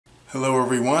Hello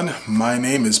everyone, my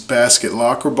name is Basket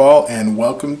Locker Ball and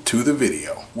welcome to the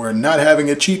video. We're not having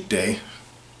a cheat day.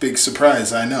 Big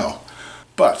surprise, I know.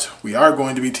 But we are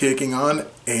going to be taking on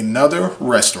another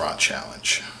restaurant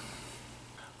challenge.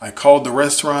 I called the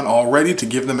restaurant already to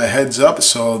give them a heads up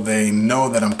so they know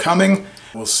that I'm coming.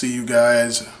 We'll see you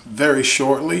guys very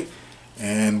shortly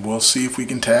and we'll see if we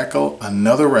can tackle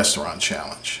another restaurant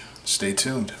challenge. Stay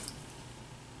tuned.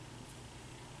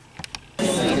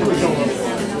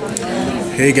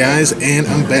 Hey guys, and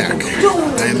I'm back.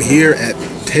 I'm here at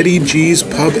Teddy G's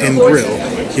Pub and Grill,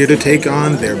 here to take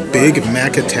on their Big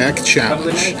Mac Attack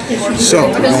Challenge. So,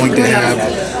 we're going to have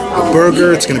a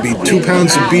burger. It's going to be 2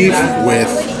 pounds of beef with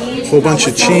a whole bunch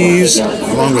of cheese,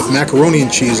 along with macaroni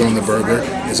and cheese on the burger.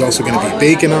 There's also going to be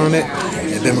bacon on it,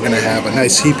 and then we're going to have a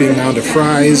nice heaping amount of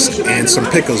fries and some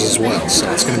pickles as well.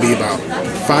 So it's going to be about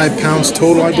 5 pounds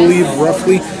total, I believe,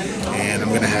 roughly. And I'm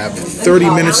going to have 30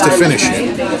 minutes to finish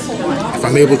it. If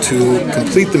I'm able to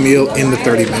complete the meal in the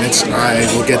 30 minutes, I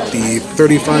will get the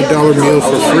 $35 meal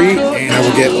for free, and I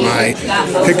will get my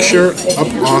picture up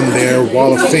on their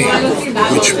Wall of Fame,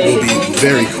 which will be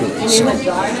very cool. So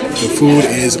the food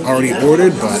is already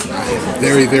ordered, but I am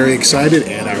very, very excited,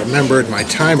 and I remembered my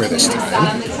timer this time.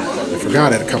 I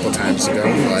forgot it a couple times ago,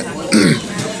 but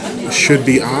it should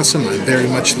be awesome. I'm very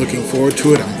much looking forward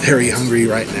to it. I'm very hungry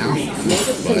right now,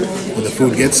 but when the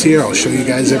food gets here, I'll show you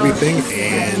guys everything,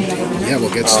 and yeah,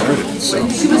 we'll get started. So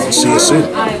I'll see you soon.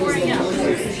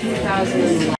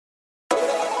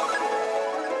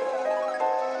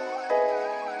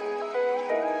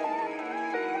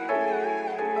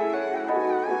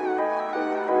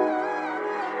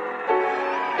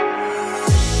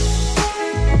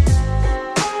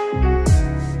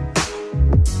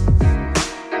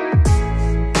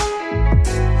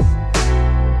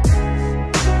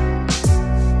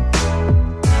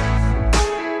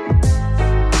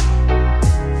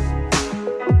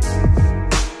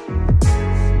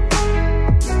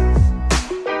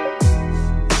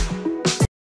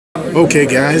 Okay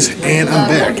guys, and I'm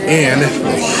back, and the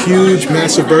huge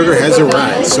massive burger has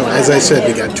arrived. So as I said,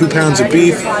 we got 2 pounds of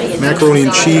beef, macaroni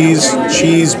and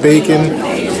cheese, bacon,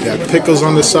 we got pickles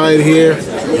on the side here,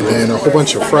 and then a whole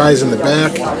bunch of fries in the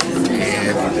back,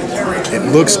 and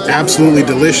it looks absolutely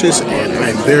delicious, and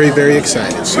I'm very, very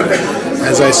excited. So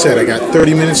as I said, I got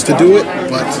 30 minutes to do it,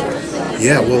 but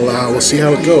yeah, we'll see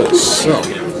how it goes. So,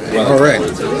 alright,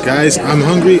 guys, I'm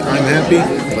hungry, I'm happy,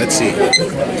 let's see.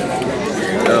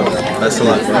 That's a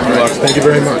lot. Thank you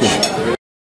very much.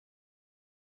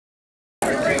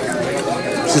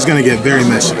 This is going to get very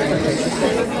messy.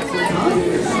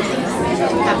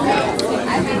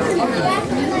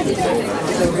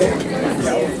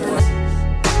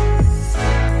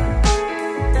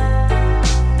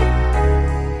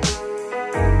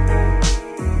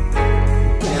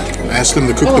 I asked them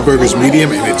to cook the burgers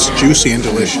medium, and it's juicy and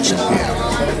delicious. Yeah.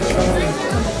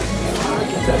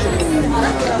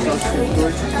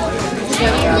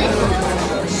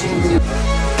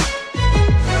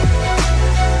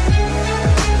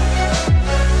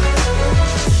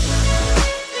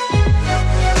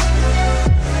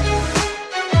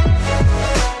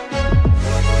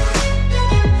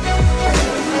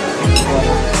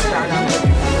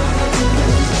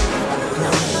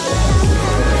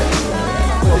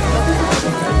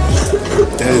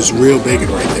 That is real bacon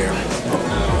right there.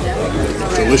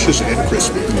 Delicious and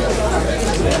crispy.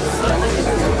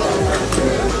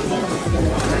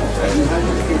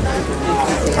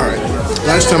 Alright,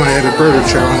 last time I had a burger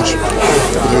challenge,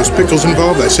 there was pickles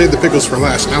involved. I saved the pickles for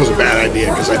last, and that was a bad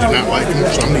idea because I do not like them,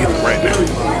 so I'm going to eat them right now.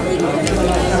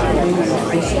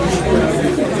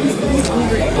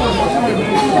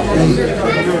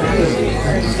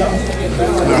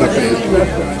 Not a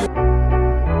fan.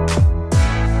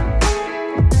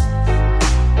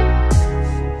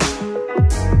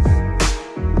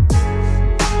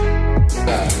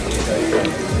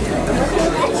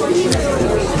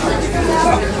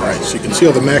 Alright, so you can see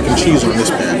all the mac and cheese on this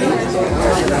patty.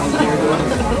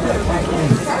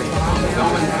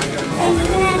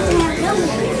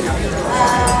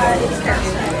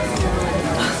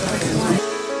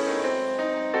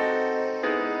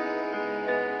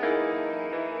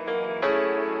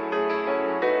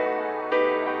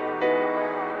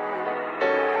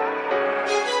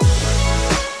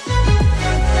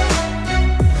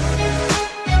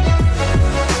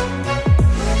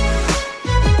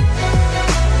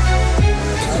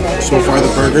 So far, the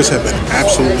burgers have been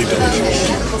absolutely delicious.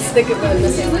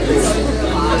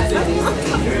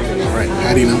 All right,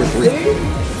 patty number 3.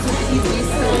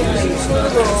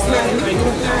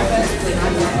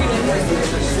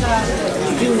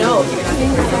 You know.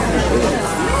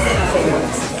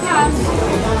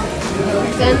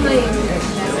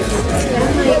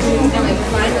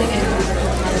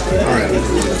 Alright,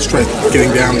 let's try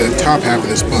getting down the top half of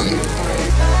this bun.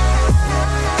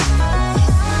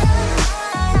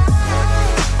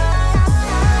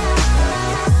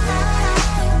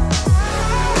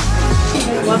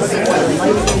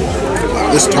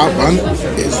 Wow, this top bun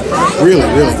is really,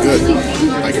 really good.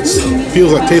 Like it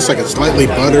feels like, tastes like it's slightly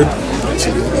buttered. It's a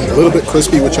little bit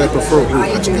crispy, which I prefer. Ooh,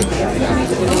 that's good.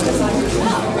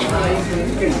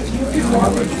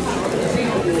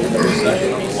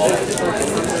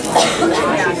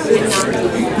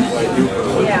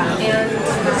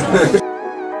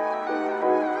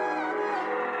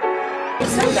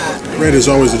 Bread is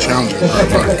always a challenge.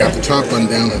 Got the top bun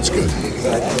down, that's good.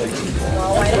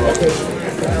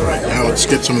 Alright, now let's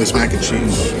get some of this mac and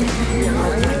cheese.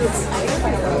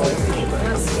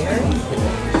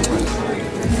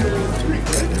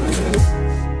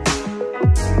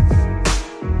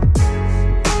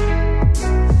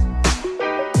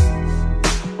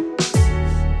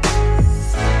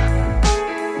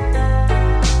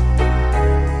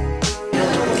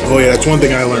 Oh yeah, that's one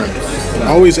thing I learned.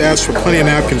 Always ask for plenty of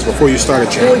napkins before you start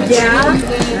a challenge. Oh yeah?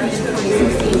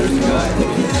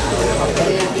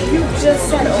 You just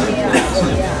said oh yeah.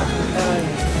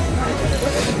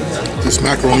 This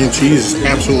macaroni and cheese is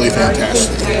absolutely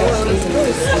fantastic.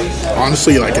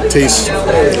 Honestly, like it tastes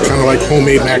kind of like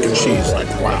homemade mac and cheese. Like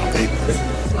wow,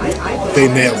 they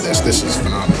nailed this. This is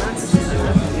phenomenal.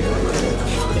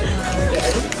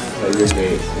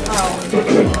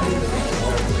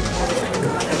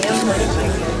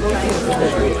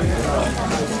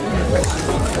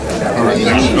 Alright,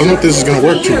 now, I don't know if this is going to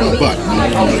work too well, but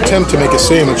I'm going to attempt to make a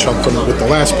sandwich with the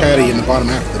last patty in the bottom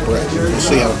half of the bread. We'll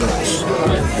see how it goes.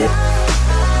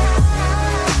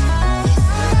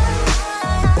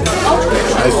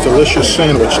 Nice, delicious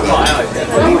sandwich there.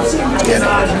 Get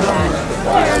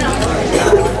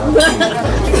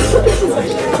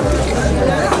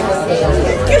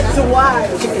Get the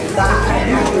wide side.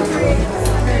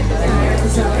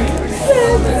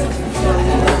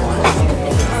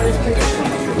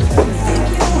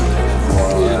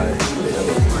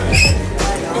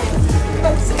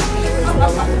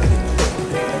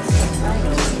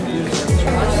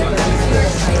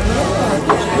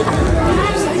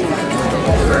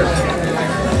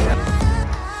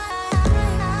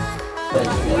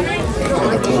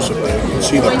 Another close-up there. You can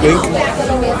see the pink.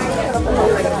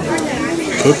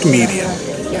 Cooked medium.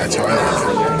 That's how I like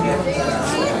it.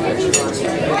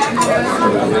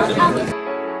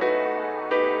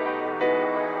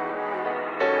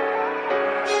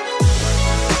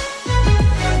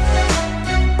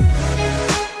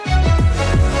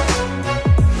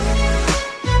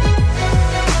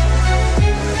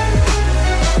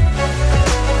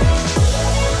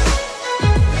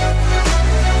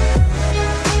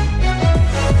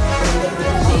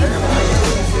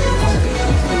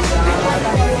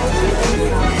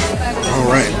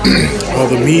 All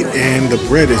the meat and the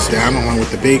bread is down along with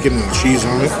the bacon and the cheese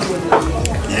on it.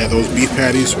 Yeah, those beef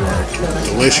patties were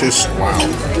delicious. Wow,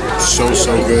 so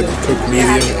good. Cooked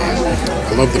medium, and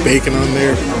I love the bacon on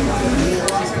there.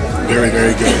 Very,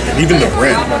 very good. And even the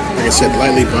bread, like I said,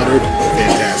 lightly buttered,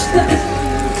 fantastic.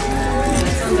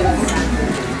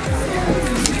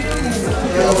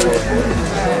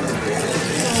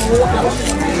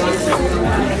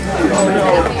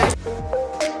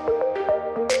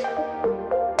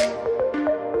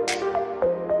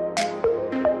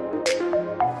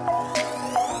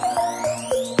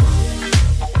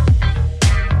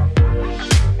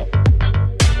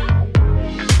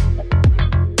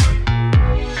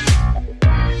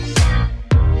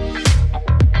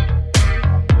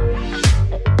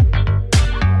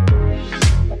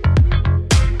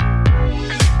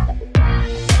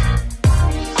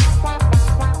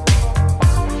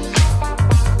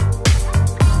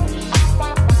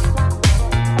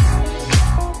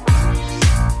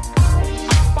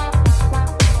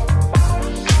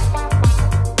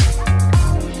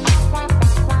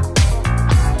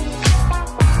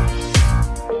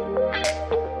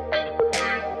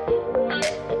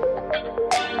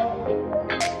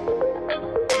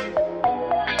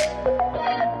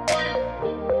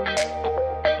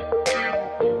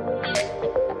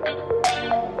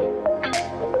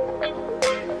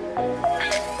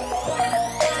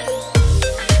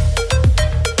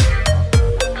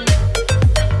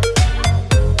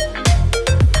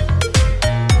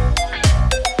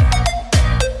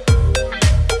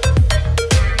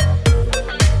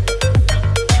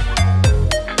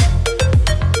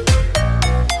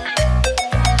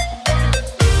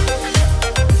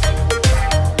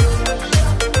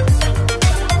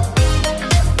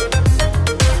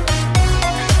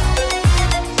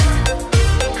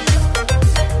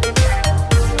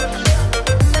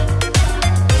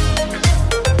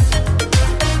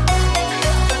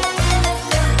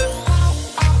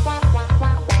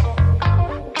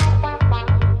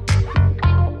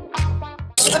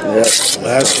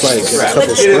 Last fight. Get a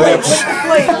couple scraps.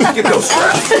 Get those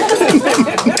scraps.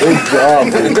 Good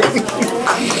job, dude.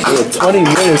 20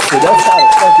 minutes, so that's how the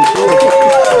fuck you do it.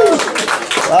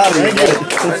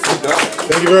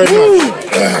 Thank you very much.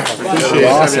 Appreciate it.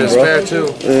 Awesome, bro.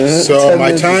 So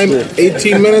my time,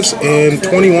 18 minutes and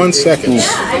 21 seconds.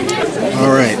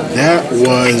 All right, that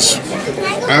was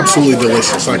absolutely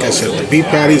delicious. Like I said, the beef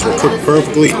patties were cooked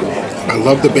perfectly. I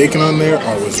love the bacon on there.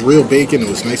 Oh, it was real bacon. It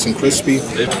was nice and crispy.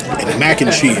 And the mac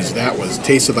and cheese, that was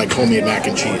tasted like homemade mac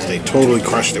and cheese. They totally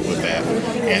crushed it with that.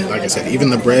 And like I said, even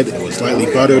the bread, it was lightly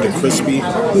buttered and crispy.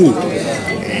 Ooh.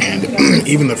 And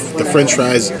even the French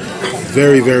fries,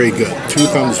 very, very good. 2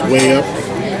 thumbs way up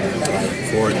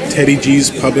for Teddy G's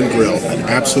Pub and Grill. An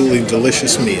absolutely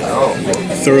delicious meal.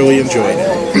 Thoroughly enjoyed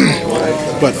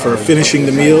it. But for finishing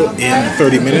the meal in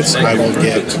 30 minutes, I will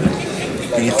get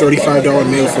the $35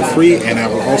 meal for free, and I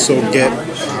will also get,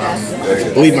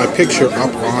 I believe, my picture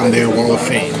up on their Wall of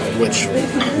Fame, which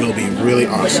will be really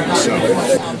awesome. So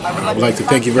I would like to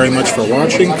thank you very much for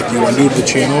watching. If you are new to the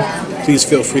channel, please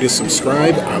feel free to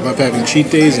subscribe. I love having cheat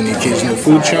days and the occasional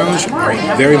food challenge.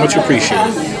 I very much appreciate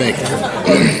it. Thank you.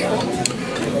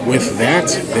 With that,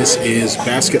 this is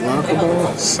Basket Locker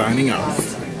Ball signing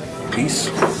off. Peace.